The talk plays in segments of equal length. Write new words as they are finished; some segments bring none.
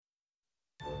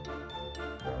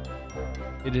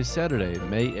It is Saturday,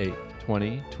 May 8th,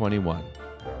 2021.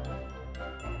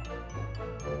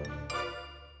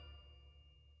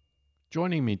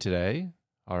 Joining me today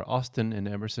are Austin and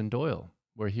Emerson Doyle.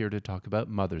 We're here to talk about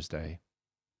Mother's Day.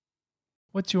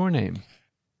 What's your name?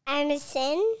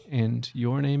 Emerson. And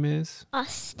your name is?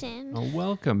 Austin. Oh,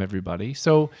 welcome, everybody.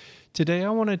 So today I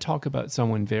want to talk about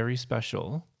someone very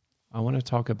special. I want to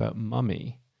talk about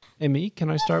Mummy. Emmy, can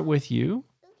I start with you?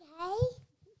 Okay.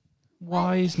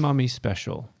 Why is Mummy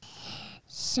special?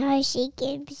 So she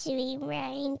gives me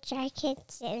rain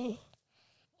jackets and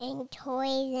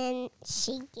toys, and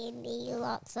she gives me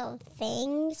lots of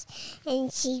things,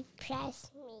 and she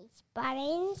presses me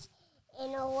buttons.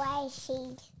 In a way,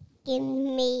 she gives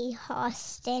me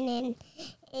Austin,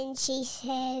 and she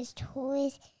says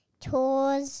toys,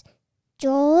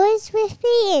 drawers with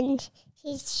me, and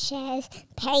she says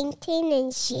painting,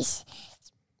 and she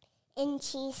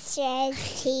says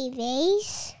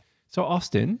TVs. So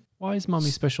Austin, why is Mummy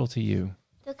special to you?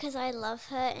 Because I love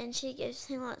her and she gives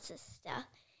me lots of stuff.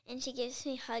 And she gives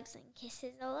me hugs and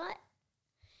kisses a lot.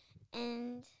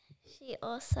 And she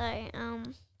also,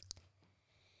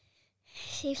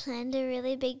 she planned a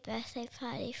really big birthday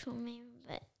party for me.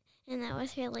 And that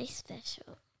was really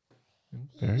special.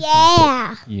 Very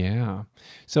Yeah. fun. Yeah.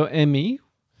 So Emmy,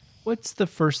 what's the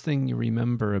first thing you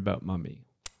remember about Mummy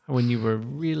when you were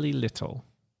really little?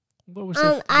 What was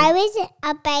it? I was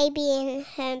a baby in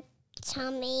her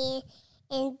tummy,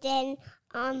 and then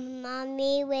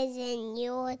Mommy was in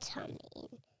your tummy.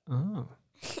 Oh.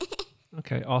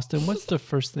 Okay, Austin, what's the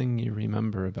first thing you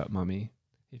remember about Mummy?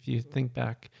 If you think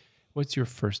back, what's your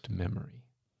first memory?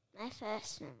 My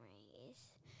first memory is,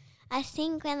 I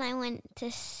think when I went to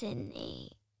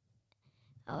Sydney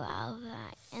a while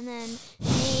back, and then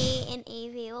me and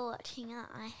Evie were watching our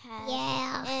iPad.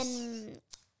 Yeah. And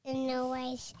In a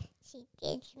way, she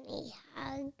gives me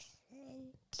hugs.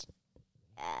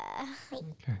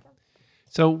 Okay.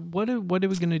 So what are we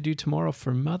going to do tomorrow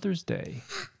for Mother's Day?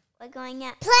 we're going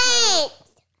out.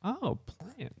 Plants! Oh,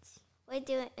 plants. We're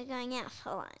going out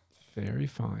for lunch. Very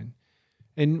fine.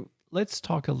 And let's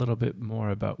talk a little bit more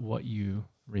about what you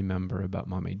remember about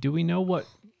Mummy. Do we know what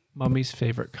Mummy's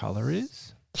favorite color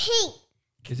is? Pink.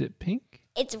 Is it pink?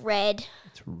 It's red.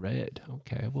 It's red.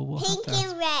 Okay. Well, we'll Pink have to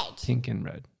and red. pink and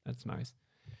red. That's nice.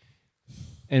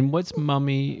 And what's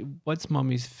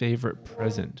Mummy's favorite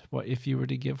present? What if you were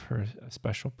to give her a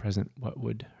special present, what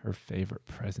would her favorite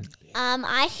present be?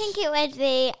 I think it would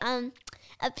be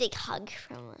a big hug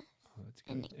from us. Oh, that's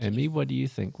And good. Emmy, what do you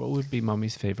think? What would be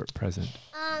Mummy's favorite present?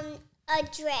 A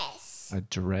dress. A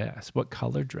dress. What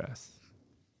color dress?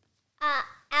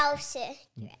 Elsa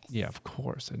dress. Yeah, of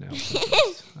course, an Elsa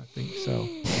dress. I think so.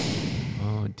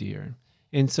 Oh dear.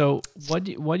 And so, what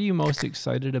are you most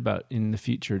excited about in the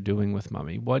future doing with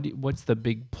Mummy? What's the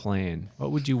big plan?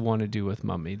 What would you want to do with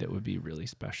Mummy that would be really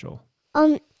special?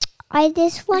 I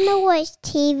just want to watch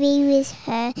TV with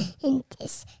her and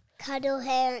just cuddle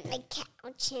her on the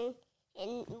couch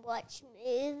and watch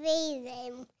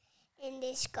movies and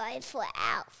just go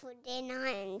out for dinner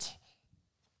and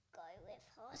go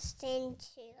with Austin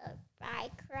to a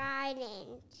bike ride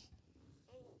and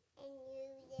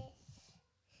you just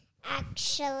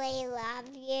actually love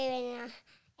you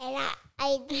and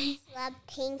I just love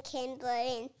pink and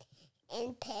blue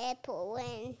and purple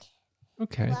and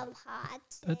Okay, love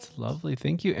hearts. that's lovely.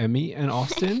 Thank you, Emmy. And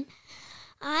Austin,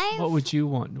 what would you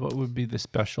want? What would be the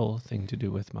special thing to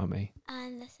do with Mummy?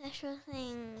 The special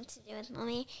thing to do with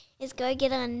Mommy is go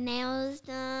get her nails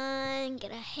done,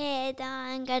 get her hair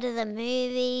done, go to the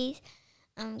movies,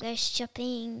 go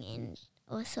shopping and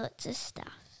all sorts of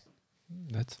stuff.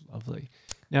 That's lovely.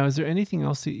 Now, is there anything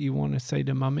else that you want to say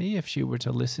to Mummy if she were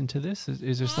to listen to this?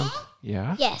 Is there something?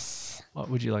 Yeah? Yes. What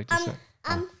would you like to say?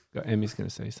 Emmy's going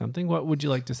to say something. What would you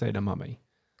like to say to Mummy?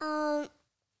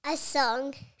 A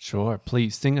song. Sure,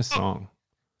 please sing a song.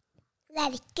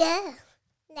 Let it go.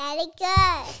 Let it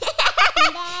go.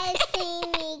 Never see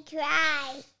me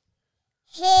cry.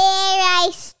 Here I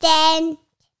stand.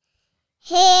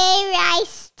 Here I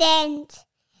stand.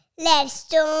 Let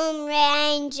storm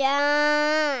rage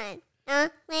on.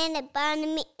 When the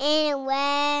bottom me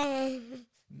anyway.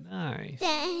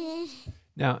 Nice.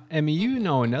 Now, Emmy, you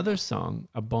know another song,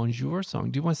 a bonjour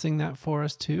song. Do you want to sing that for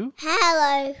us too?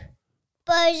 Hello.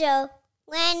 Bonjour.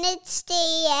 When it's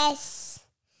DS.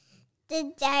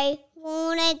 The day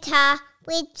wanna talk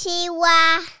with you.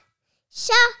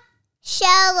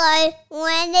 Shallow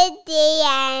when it's the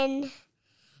end.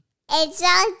 It's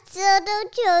us little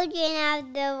children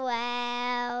of the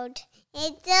world.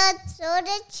 It's us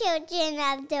little children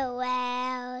of the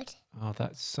world. Oh,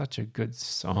 that's such a good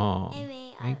song.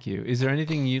 Amy, Thank you. Is there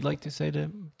anything you'd like to say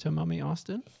to to Mummy,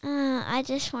 Austin? I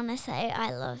just want to say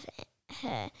I love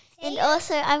her. And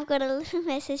also, I've got a little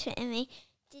message for Emmy.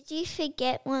 Did you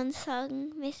forget one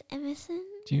song, Miss Emerson?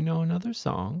 Do you know another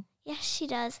song? Yes, she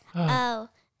does. Ah.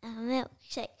 Oh, a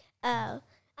milkshake. Oh,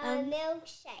 A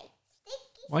milkshake.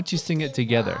 Why don't you sing it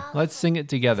together? Let's sing it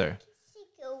together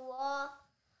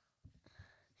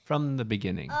from the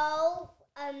beginning. Oh,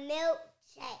 a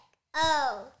milkshake.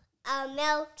 Oh, a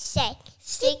milkshake.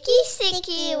 Sticky,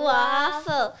 sticky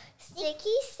waffle.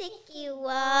 Sticky, sticky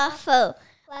waffle.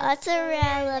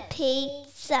 Mozzarella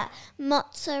pizza.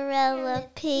 Mozzarella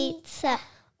pizza.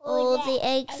 All the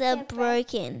eggs are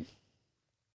broken.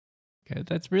 Okay,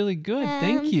 that's really good.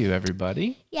 Thank you,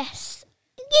 everybody. Yes.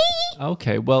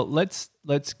 Okay, well, let's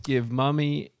give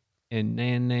Mummy and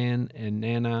Nan and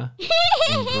Nana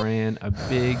and Gran a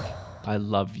big I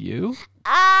love you.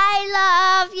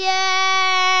 I love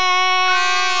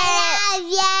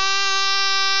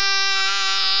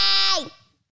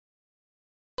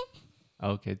you.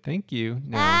 Okay, thank you.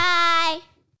 Now, Bye.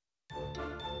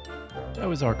 that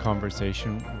was our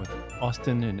conversation with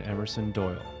Austin and Emerson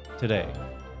Doyle today,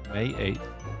 May 8th,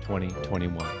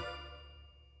 2021.